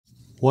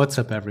What's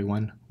up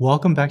everyone?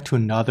 Welcome back to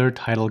another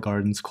Tidal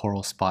Gardens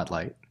Coral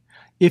Spotlight.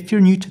 If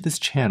you're new to this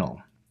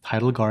channel,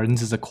 Tidal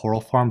Gardens is a coral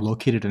farm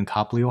located in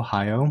Copley,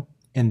 Ohio,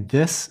 and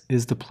this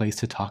is the place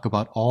to talk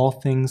about all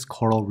things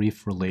coral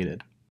reef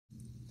related.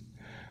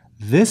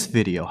 This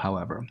video,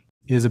 however,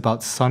 is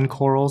about sun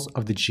corals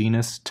of the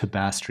genus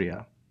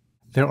Tubastraea.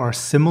 There are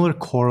similar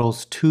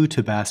corals to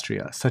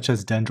Tubastraea, such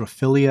as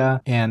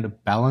Dendrophilia and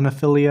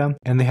Ballinophilia,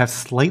 and they have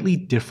slightly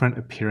different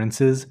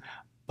appearances,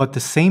 but the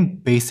same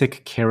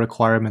basic care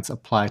requirements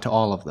apply to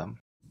all of them.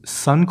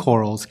 Sun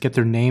corals get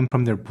their name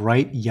from their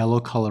bright yellow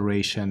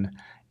coloration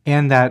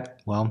and that,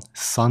 well,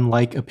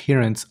 sun-like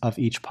appearance of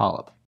each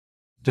polyp.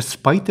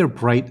 Despite their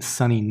bright,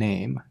 sunny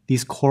name,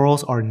 these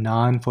corals are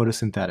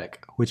non-photosynthetic,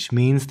 which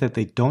means that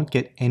they don't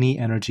get any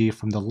energy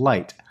from the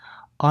light,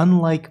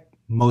 unlike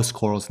most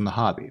corals in the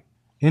hobby.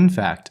 In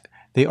fact,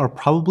 they are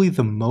probably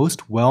the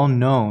most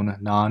well-known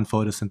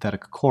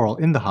non-photosynthetic coral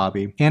in the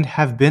hobby and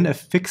have been a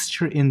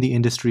fixture in the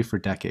industry for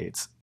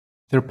decades.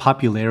 Their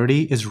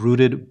popularity is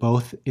rooted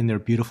both in their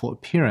beautiful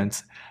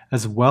appearance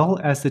as well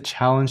as the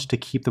challenge to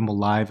keep them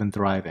alive and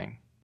thriving.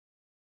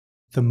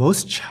 The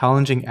most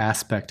challenging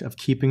aspect of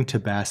keeping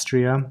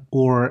Tubastraea,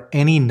 or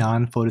any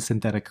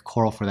non-photosynthetic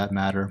coral for that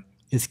matter,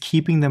 is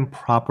keeping them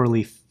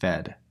properly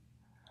fed.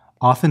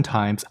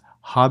 Oftentimes,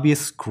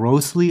 hobbyists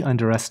grossly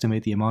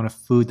underestimate the amount of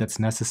food that's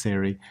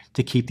necessary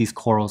to keep these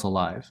corals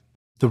alive.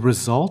 The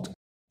result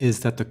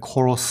is that the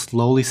coral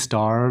slowly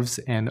starves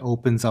and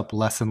opens up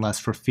less and less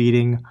for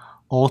feeding,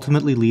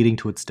 ultimately leading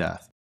to its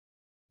death.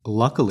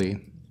 Luckily,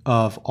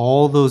 of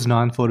all those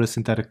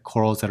non-photosynthetic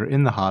corals that are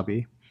in the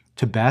hobby,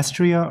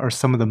 Tubastraea are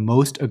some of the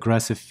most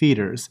aggressive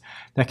feeders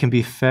that can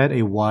be fed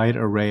a wide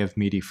array of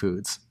meaty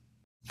foods.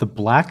 The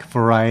black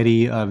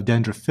variety of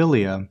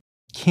Dendrophilia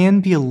can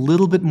be a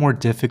little bit more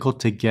difficult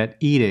to get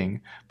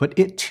eating, but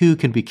it too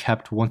can be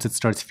kept once it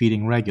starts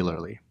feeding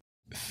regularly.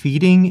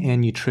 Feeding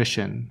and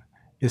nutrition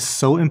is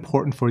so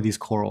important for these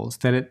corals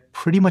that it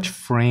pretty much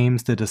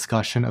frames the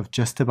discussion of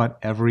just about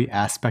every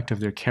aspect of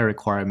their care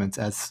requirements,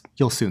 as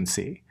you'll soon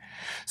see.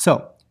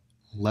 So,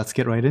 let's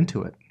get right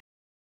into it.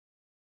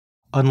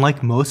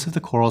 Unlike most of the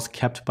corals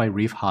kept by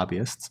reef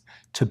hobbyists,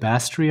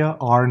 Tubastraea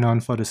are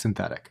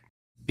non-photosynthetic.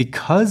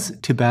 Because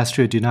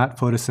Tubastraea do not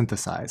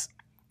photosynthesize,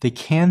 they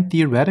can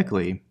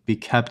theoretically be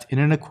kept in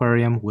an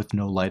aquarium with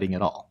no lighting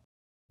at all.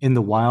 In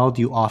the wild,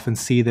 you often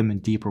see them in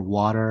deeper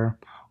water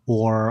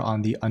or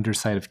on the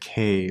underside of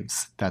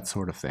caves, that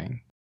sort of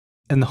thing.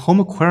 In the home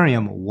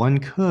aquarium, one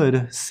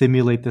could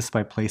simulate this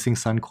by placing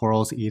sun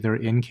corals either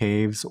in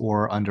caves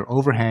or under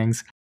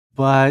overhangs,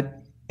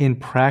 but in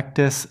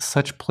practice,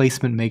 such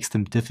placement makes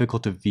them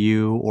difficult to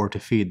view or to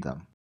feed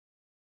them.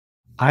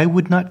 I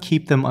would not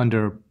keep them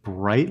under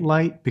bright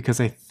light because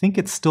I think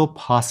it's still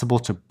possible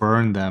to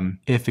burn them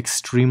if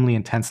extremely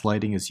intense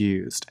lighting is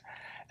used.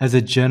 As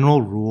a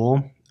general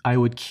rule, I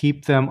would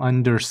keep them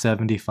under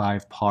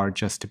 75 par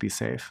just to be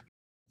safe.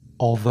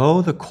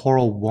 Although the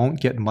coral won't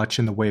get much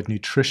in the way of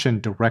nutrition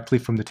directly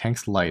from the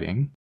tank's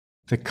lighting,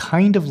 the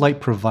kind of light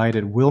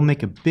provided will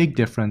make a big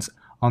difference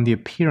on the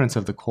appearance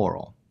of the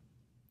coral.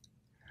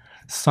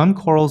 Sun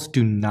corals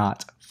do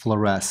not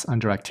fluoresce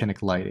under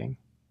actinic lighting.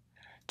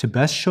 To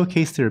best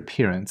showcase their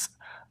appearance,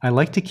 I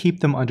like to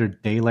keep them under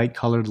daylight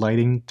colored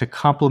lighting to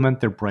complement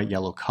their bright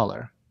yellow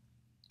color.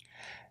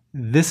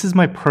 This is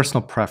my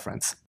personal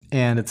preference,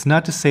 and it's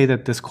not to say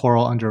that this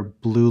coral under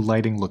blue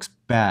lighting looks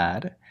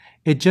bad,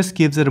 it just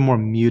gives it a more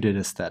muted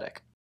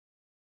aesthetic.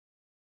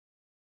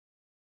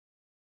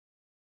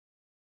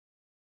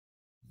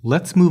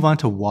 Let's move on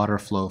to water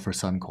flow for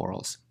sun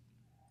corals.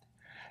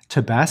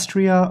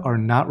 Tubastraea are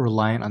not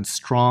reliant on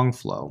strong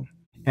flow,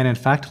 and in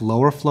fact,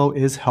 lower flow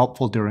is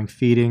helpful during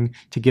feeding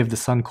to give the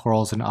sun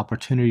corals an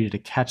opportunity to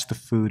catch the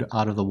food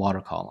out of the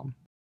water column.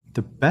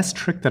 The best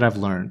trick that I've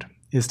learned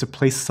is to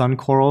place sun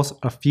corals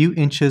a few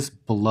inches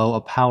below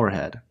a power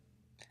head.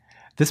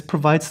 This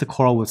provides the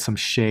coral with some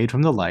shade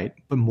from the light,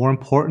 but more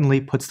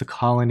importantly puts the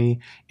colony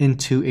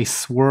into a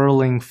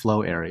swirling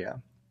flow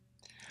area.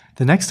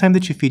 The next time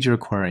that you feed your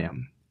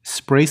aquarium,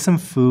 spray some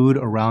food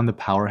around the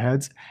power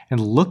heads and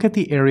look at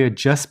the area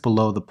just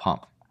below the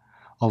pump.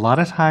 A lot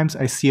of times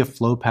I see a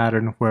flow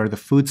pattern where the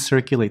food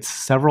circulates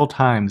several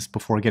times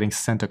before getting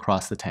sent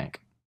across the tank.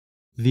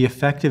 The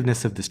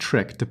effectiveness of this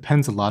trick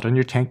depends a lot on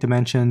your tank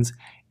dimensions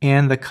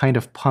and the kind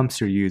of pumps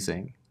you're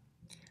using.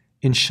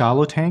 In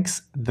shallow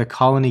tanks, the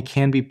colony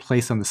can be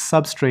placed on the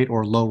substrate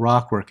or low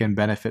rockwork and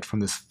benefit from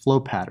this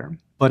flow pattern,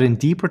 but in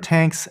deeper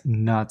tanks,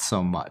 not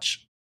so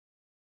much.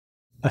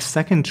 A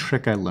second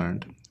trick I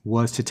learned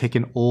was to take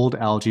an old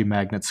algae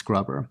magnet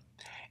scrubber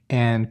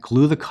and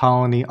glue the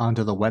colony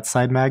onto the wet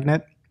side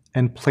magnet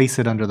and place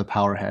it under the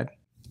power head.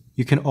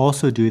 You can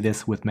also do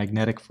this with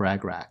magnetic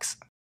frag racks.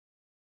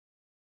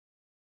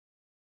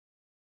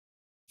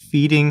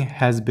 Feeding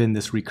has been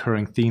this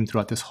recurring theme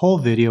throughout this whole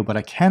video, but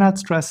I cannot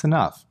stress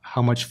enough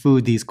how much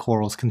food these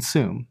corals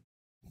consume.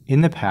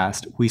 In the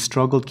past, we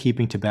struggled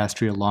keeping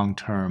Tubastraea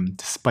long-term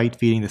despite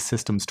feeding the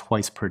systems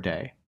twice per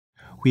day.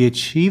 We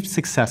achieved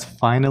success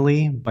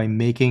finally by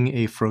making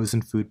a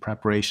frozen food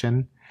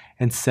preparation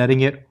and setting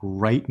it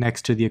right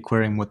next to the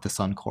aquarium with the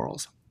sun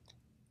corals.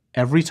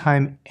 Every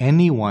time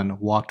anyone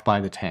walked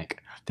by the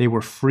tank, they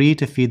were free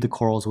to feed the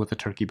corals with a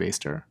turkey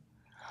baster.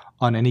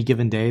 On any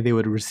given day, they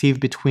would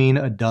receive between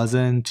a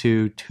dozen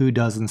to 2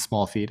 dozen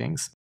small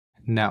feedings.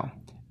 Now,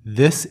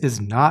 this is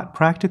not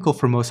practical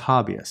for most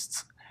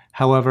hobbyists.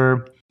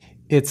 However,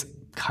 it's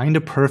kind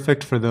of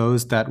perfect for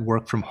those that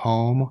work from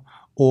home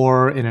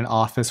or in an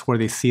office where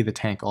they see the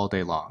tank all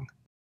day long.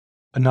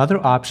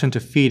 Another option to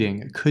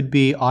feeding could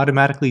be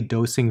automatically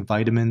dosing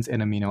vitamins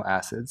and amino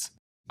acids.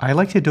 I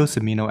like to dose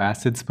amino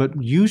acids,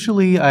 but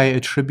usually I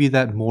attribute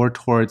that more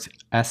towards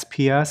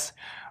SPS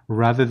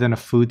rather than a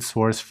food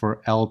source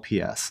for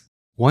LPS.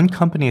 One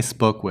company I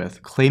spoke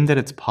with claimed that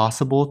it's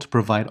possible to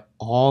provide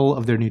all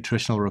of their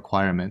nutritional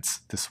requirements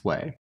this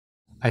way.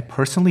 I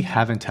personally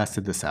haven't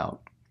tested this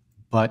out,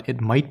 but it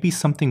might be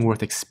something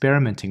worth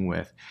experimenting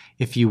with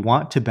if you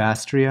want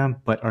Tubastraea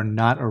but are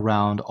not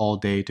around all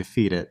day to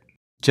feed it.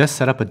 Just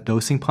set up a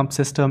dosing pump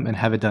system and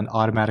have it done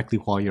automatically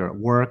while you're at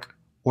work,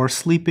 or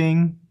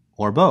sleeping,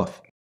 or both.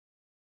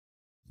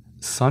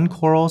 Sun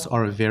corals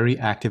are very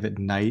active at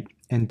night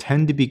and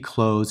tend to be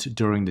closed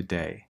during the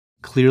day.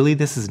 Clearly,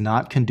 this is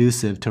not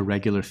conducive to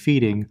regular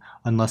feeding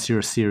unless you're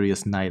a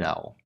serious night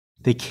owl.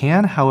 They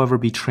can, however,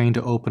 be trained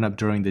to open up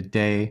during the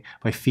day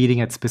by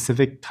feeding at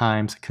specific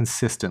times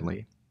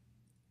consistently.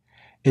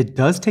 It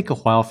does take a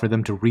while for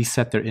them to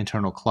reset their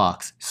internal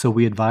clocks, so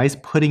we advise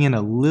putting in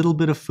a little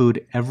bit of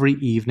food every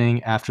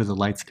evening after the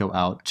lights go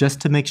out, just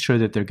to make sure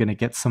that they're going to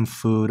get some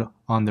food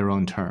on their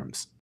own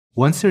terms.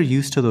 Once they're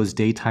used to those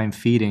daytime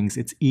feedings,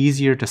 it's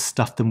easier to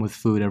stuff them with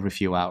food every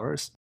few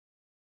hours.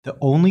 The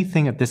only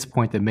thing at this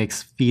point that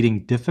makes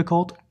feeding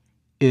difficult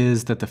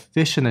is that the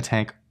fish in the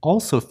tank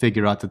also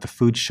figure out that the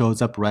food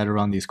shows up right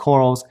around these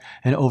corals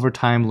and over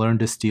time learn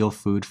to steal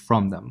food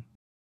from them.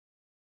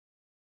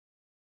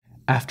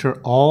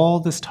 After all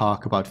this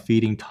talk about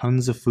feeding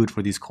tons of food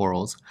for these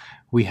corals,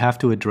 we have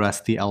to address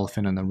the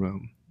elephant in the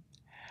room.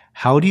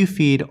 How do you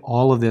feed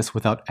all of this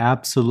without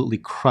absolutely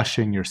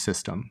crushing your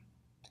system?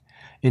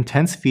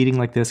 Intense feeding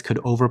like this could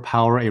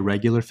overpower a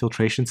regular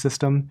filtration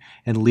system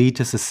and lead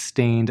to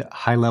sustained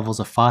high levels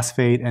of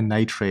phosphate and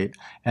nitrate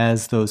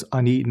as those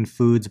uneaten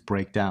foods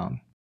break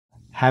down.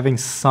 Having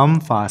some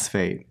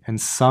phosphate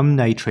and some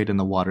nitrate in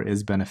the water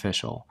is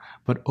beneficial,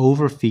 but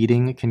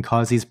overfeeding can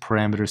cause these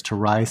parameters to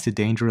rise to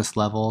dangerous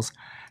levels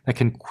that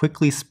can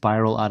quickly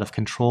spiral out of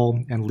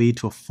control and lead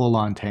to a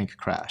full-on tank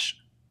crash.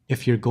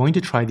 If you're going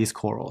to try these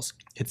corals,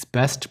 it's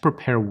best to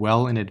prepare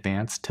well in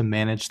advance to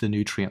manage the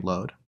nutrient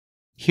load.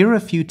 Here are a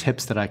few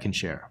tips that I can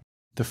share.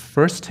 The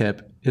first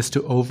tip is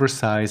to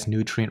oversize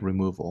nutrient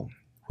removal,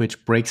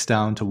 which breaks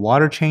down to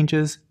water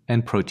changes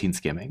and protein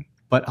skimming.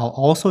 But I'll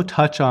also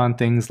touch on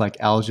things like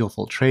algal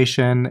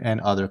filtration and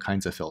other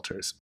kinds of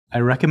filters. I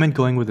recommend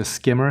going with a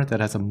skimmer that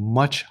has a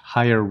much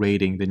higher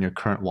rating than your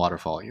current water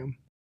volume.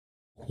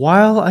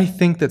 While I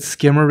think that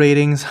skimmer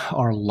ratings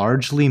are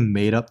largely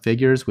made-up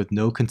figures with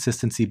no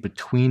consistency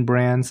between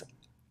brands,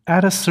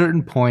 at a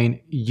certain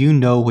point, you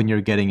know when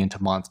you're getting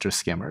into monster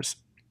skimmers.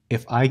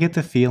 If I get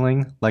the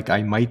feeling like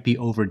I might be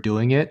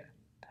overdoing it,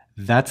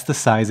 that's the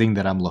sizing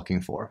that I'm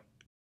looking for.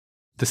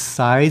 The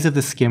size of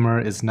the skimmer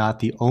is not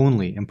the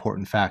only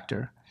important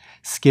factor.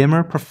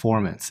 Skimmer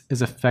performance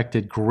is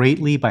affected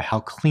greatly by how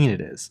clean it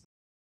is.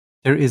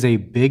 There is a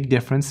big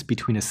difference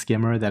between a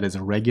skimmer that is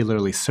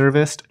regularly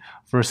serviced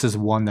versus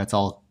one that's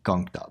all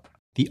gunked up.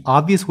 The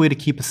obvious way to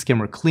keep a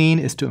skimmer clean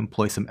is to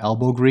employ some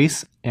elbow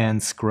grease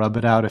and scrub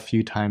it out a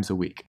few times a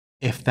week.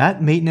 If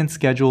that maintenance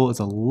schedule is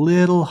a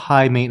little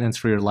high maintenance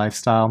for your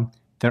lifestyle,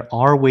 there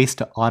are ways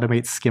to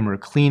automate skimmer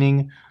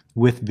cleaning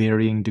with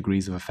varying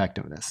degrees of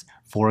effectiveness.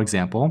 For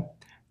example,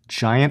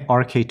 giant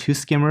RK2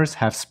 skimmers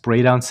have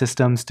spray-down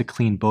systems to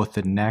clean both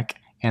the neck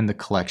and the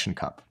collection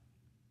cup.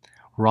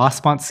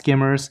 Rossmont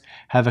skimmers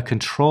have a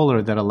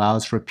controller that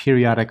allows for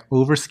periodic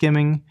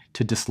overskimming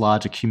to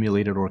dislodge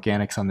accumulated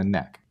organics on the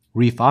neck.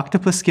 Reef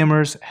octopus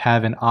skimmers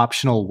have an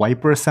optional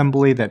wiper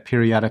assembly that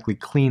periodically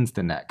cleans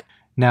the neck.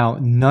 Now,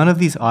 none of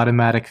these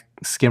automatic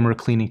skimmer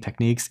cleaning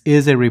techniques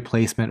is a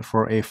replacement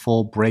for a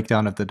full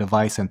breakdown of the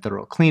device and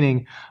thorough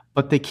cleaning,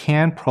 but they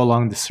can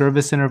prolong the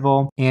service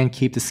interval and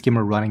keep the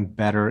skimmer running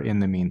better in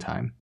the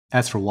meantime.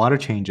 As for water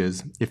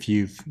changes, if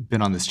you've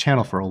been on this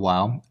channel for a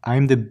while,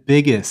 I'm the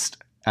biggest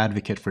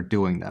advocate for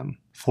doing them.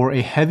 For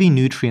a heavy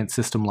nutrient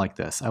system like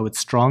this, I would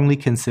strongly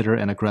consider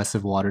an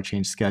aggressive water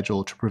change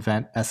schedule to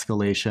prevent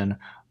escalation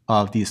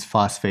of these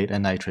phosphate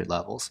and nitrate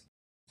levels.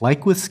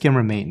 Like with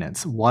skimmer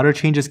maintenance, water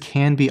changes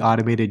can be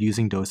automated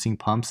using dosing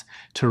pumps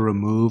to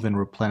remove and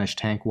replenish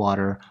tank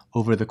water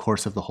over the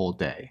course of the whole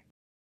day.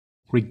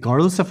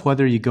 Regardless of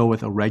whether you go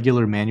with a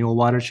regular manual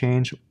water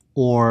change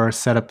or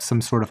set up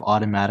some sort of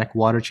automatic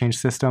water change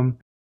system,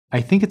 I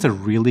think it's a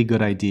really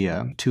good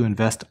idea to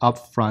invest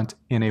upfront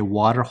in a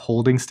water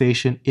holding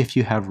station if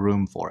you have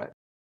room for it.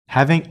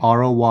 Having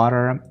RO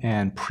water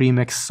and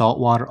pre-mixed salt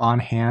water on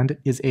hand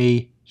is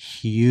a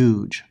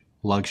huge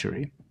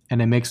luxury,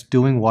 and it makes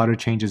doing water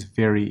changes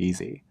very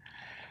easy.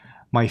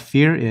 My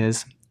fear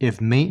is,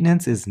 if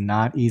maintenance is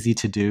not easy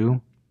to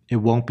do, it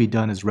won't be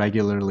done as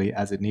regularly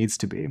as it needs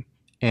to be.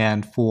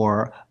 And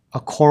for a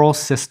coral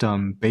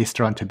system based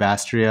around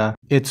Tubastraea,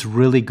 it's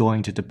really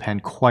going to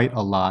depend quite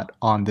a lot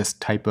on this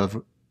type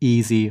of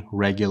easy,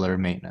 regular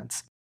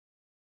maintenance.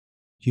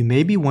 You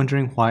may be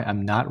wondering why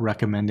I'm not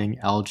recommending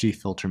algae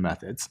filter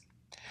methods.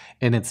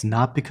 And it's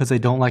not because I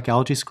don't like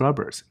algae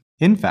scrubbers.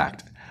 In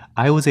fact,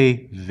 I was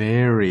a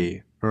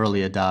very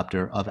early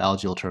adopter of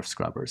algal turf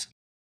scrubbers.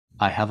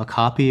 I have a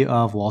copy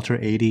of Walter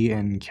 80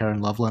 and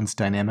Karen Loveland's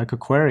Dynamic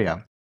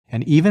Aquaria,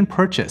 and even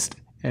purchased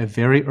a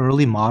very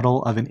early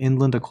model of an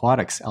Inland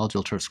Aquatics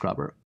algal turf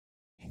scrubber.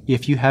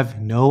 If you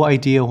have no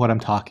idea what I'm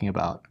talking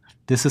about,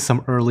 this is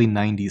some early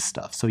 90s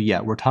stuff. So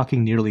yeah, we're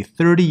talking nearly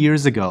 30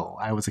 years ago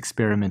I was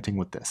experimenting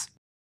with this.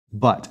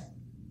 But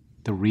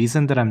the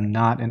reason that I'm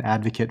not an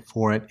advocate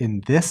for it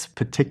in this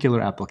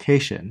particular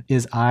application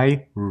is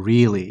I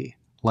really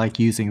like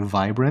using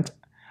Vibrant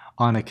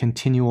on a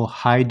continual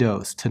high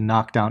dose to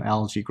knock down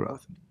algae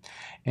growth,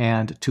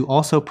 and to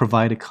also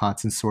provide a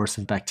constant source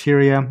of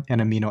bacteria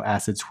and amino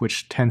acids,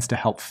 which tends to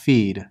help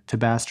feed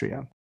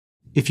Tubastraea.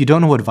 If you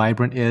don't know what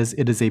Vibrant is,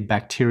 it is a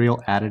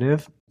bacterial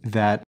additive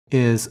that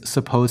is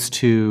supposed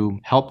to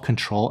help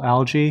control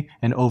algae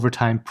and over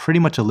time pretty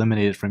much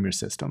eliminate it from your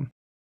system.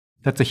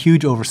 That's a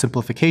huge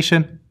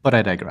oversimplification, but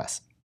I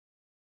digress.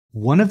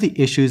 One of the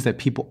issues that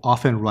people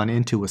often run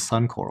into with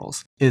sun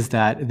corals is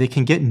that they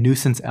can get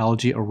nuisance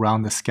algae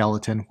around the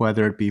skeleton,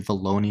 whether it be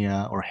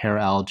Valonia or hair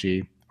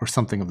algae or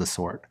something of the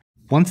sort.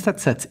 Once that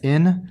sets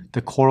in,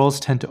 the corals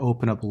tend to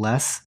open up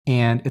less,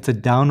 and it's a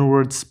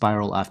downward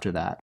spiral after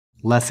that.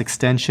 Less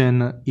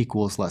extension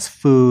equals less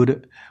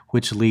food,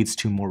 which leads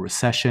to more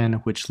recession,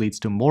 which leads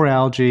to more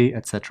algae,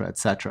 etc.,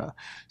 etc.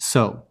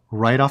 So,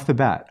 right off the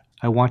bat,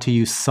 I want to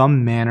use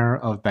some manner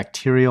of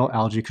bacterial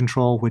algae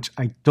control, which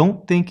I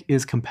don't think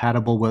is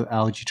compatible with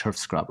algae turf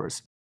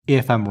scrubbers.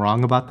 If I'm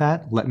wrong about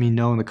that, let me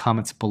know in the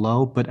comments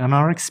below, but in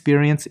our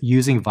experience,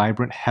 using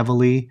Vibrant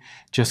heavily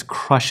just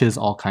crushes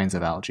all kinds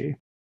of algae.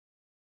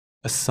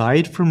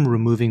 Aside from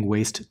removing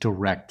waste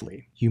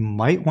directly, you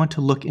might want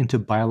to look into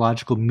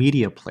biological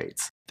media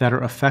plates that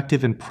are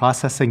effective in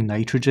processing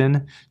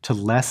nitrogen to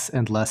less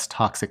and less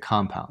toxic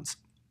compounds.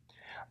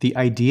 The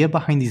idea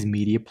behind these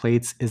media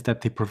plates is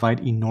that they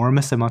provide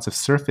enormous amounts of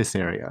surface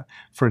area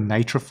for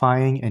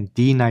nitrifying and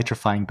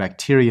denitrifying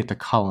bacteria to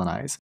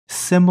colonize,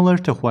 similar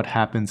to what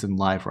happens in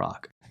live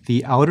rock.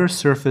 The outer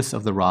surface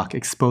of the rock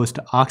exposed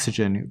to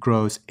oxygen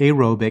grows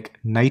aerobic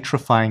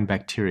nitrifying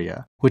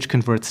bacteria, which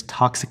converts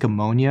toxic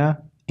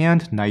ammonia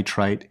and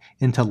nitrite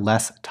into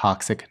less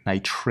toxic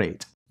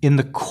nitrate. In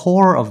the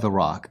core of the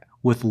rock,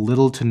 with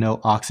little to no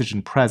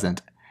oxygen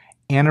present,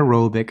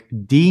 anaerobic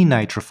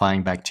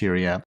denitrifying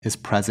bacteria is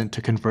present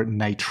to convert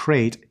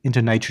nitrate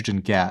into nitrogen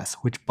gas,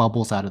 which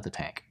bubbles out of the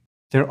tank.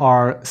 There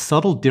are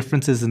subtle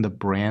differences in the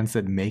brands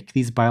that make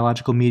these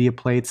biological media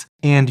plates,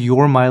 and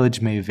your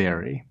mileage may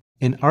vary.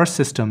 In our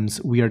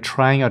systems, we are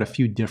trying out a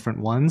few different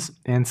ones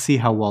and see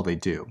how well they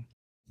do.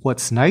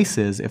 What's nice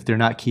is if they're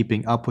not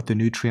keeping up with the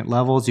nutrient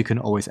levels, you can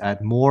always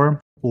add more,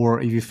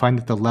 or if you find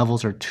that the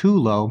levels are too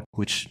low,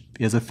 which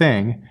is a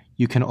thing,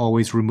 you can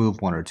always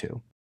remove one or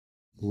two.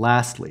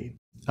 Lastly,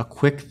 a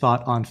quick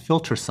thought on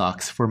filter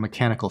socks for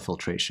mechanical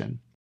filtration.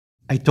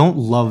 I don't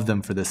love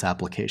them for this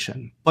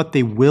application, but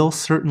they will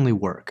certainly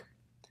work.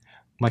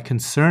 My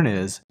concern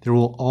is there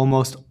will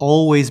almost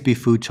always be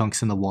food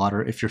chunks in the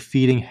water if you're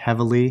feeding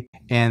heavily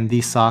and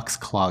these socks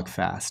clog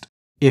fast.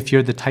 If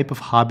you're the type of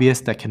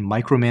hobbyist that can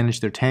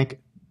micromanage their tank,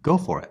 go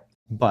for it.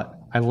 But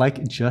I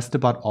like just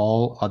about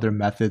all other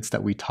methods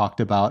that we talked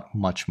about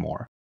much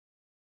more.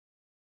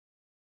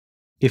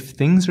 If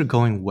things are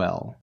going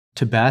well,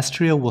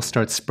 Tubastraea will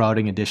start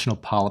sprouting additional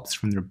polyps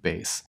from their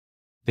base.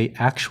 They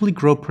actually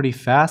grow pretty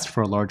fast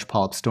for a large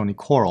polyp stony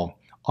coral,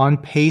 on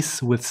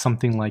pace with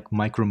something like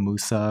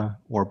Micromusa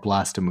or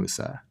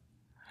Blastomusa.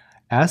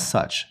 As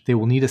such, they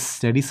will need a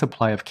steady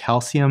supply of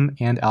calcium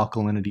and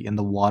alkalinity in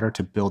the water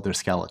to build their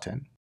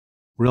skeleton.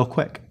 Real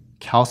quick,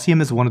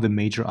 calcium is one of the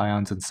major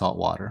ions in salt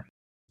water.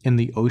 In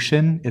the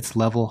ocean, its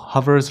level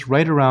hovers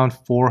right around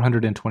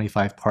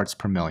 425 parts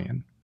per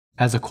million.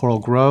 As a coral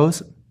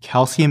grows,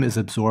 calcium is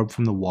absorbed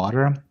from the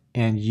water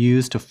and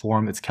used to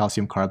form its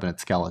calcium carbonate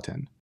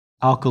skeleton.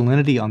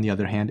 Alkalinity, on the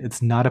other hand,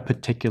 it's not a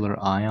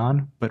particular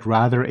ion, but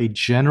rather a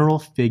general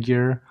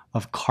figure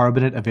of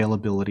carbonate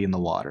availability in the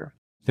water.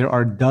 There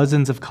are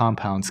dozens of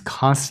compounds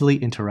constantly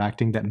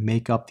interacting that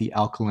make up the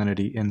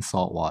alkalinity in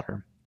salt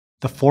water.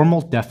 The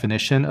formal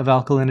definition of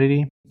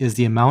alkalinity is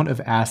the amount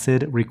of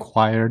acid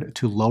required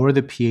to lower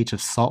the pH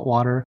of salt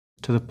water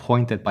to the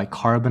point that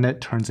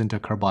bicarbonate turns into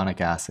carbonic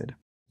acid.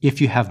 If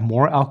you have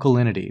more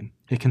alkalinity,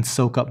 it can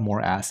soak up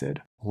more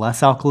acid.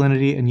 Less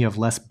alkalinity and you have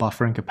less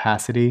buffering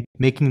capacity,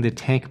 making the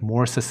tank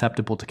more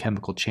susceptible to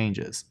chemical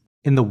changes.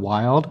 In the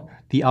wild,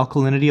 the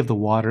alkalinity of the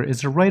water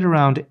is right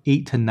around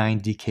 8 to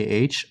 9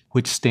 DKH,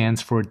 which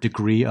stands for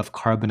degree of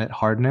carbonate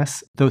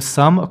hardness, though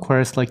some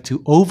aquarists like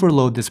to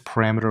overload this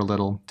parameter a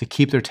little to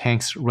keep their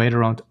tanks right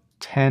around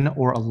 10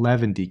 or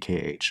 11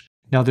 DKH.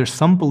 Now, there's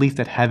some belief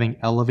that having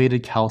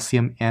elevated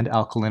calcium and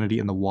alkalinity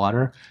in the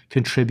water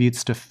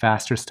contributes to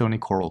faster stony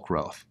coral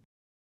growth.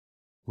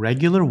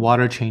 Regular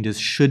water changes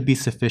should be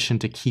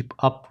sufficient to keep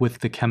up with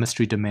the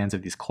chemistry demands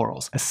of these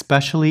corals,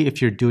 especially if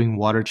you're doing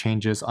water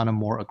changes on a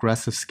more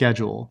aggressive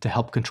schedule to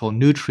help control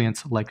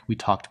nutrients like we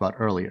talked about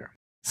earlier.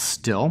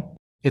 Still,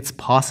 it's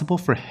possible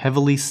for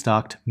heavily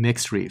stocked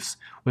mixed reefs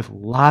with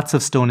lots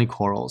of stony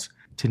corals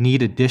to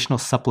need additional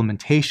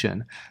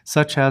supplementation,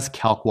 such as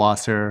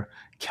kalkwasser,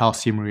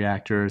 calcium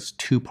reactors,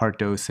 2-part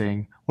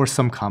dosing, or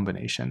some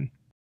combination.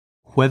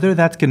 Whether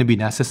that's going to be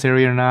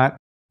necessary or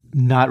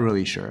not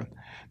really sure.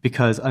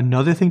 Because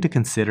another thing to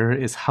consider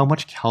is how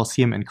much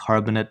calcium and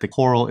carbonate the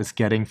coral is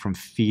getting from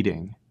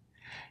feeding.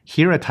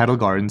 Here at Tidal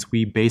Gardens,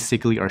 we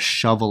basically are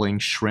shoveling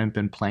shrimp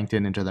and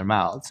plankton into their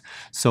mouths.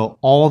 So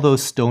all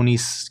those stony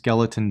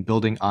skeleton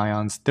building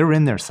ions, they're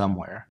in there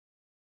somewhere.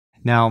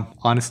 Now,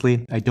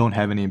 honestly, I don't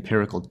have any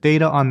empirical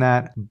data on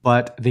that,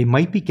 but they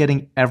might be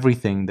getting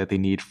everything that they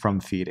need from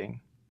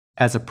feeding.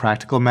 As a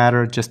practical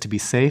matter, just to be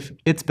safe,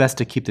 it's best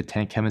to keep the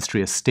tank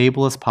chemistry as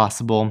stable as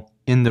possible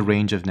in the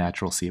range of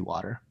natural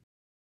seawater.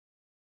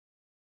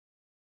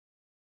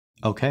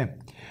 Okay,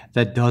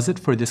 that does it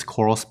for this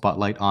coral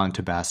spotlight on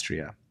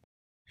Tubastraea.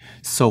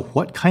 So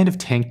what kind of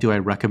tank do I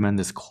recommend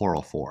this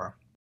coral for?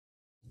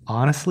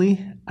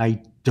 Honestly,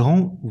 I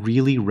don't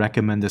really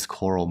recommend this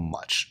coral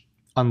much,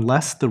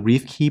 unless the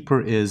reef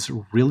keeper is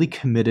really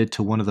committed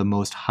to one of the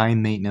most high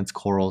maintenance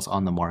corals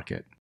on the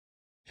market.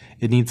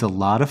 It needs a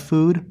lot of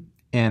food,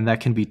 and that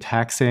can be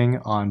taxing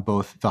on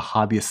both the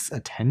hobbyist's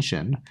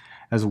attention,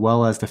 as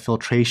well as the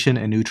filtration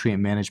and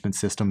nutrient management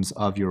systems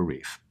of your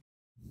reef.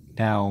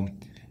 Now,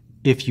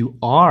 if you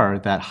are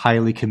that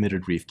highly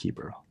committed reef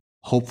keeper,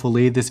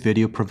 hopefully this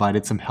video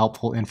provided some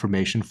helpful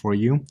information for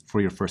you for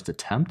your first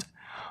attempt,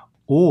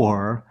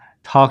 or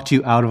talked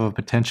you out of a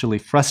potentially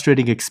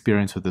frustrating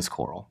experience with this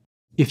coral.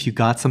 If you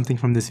got something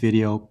from this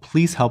video,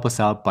 please help us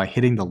out by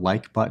hitting the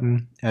like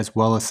button as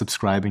well as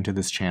subscribing to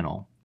this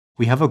channel.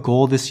 We have a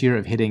goal this year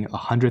of hitting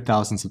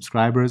 100,000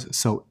 subscribers,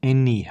 so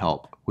any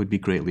help would be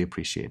greatly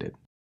appreciated.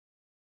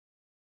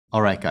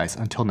 Alright guys,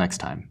 until next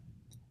time,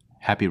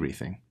 happy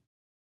reefing.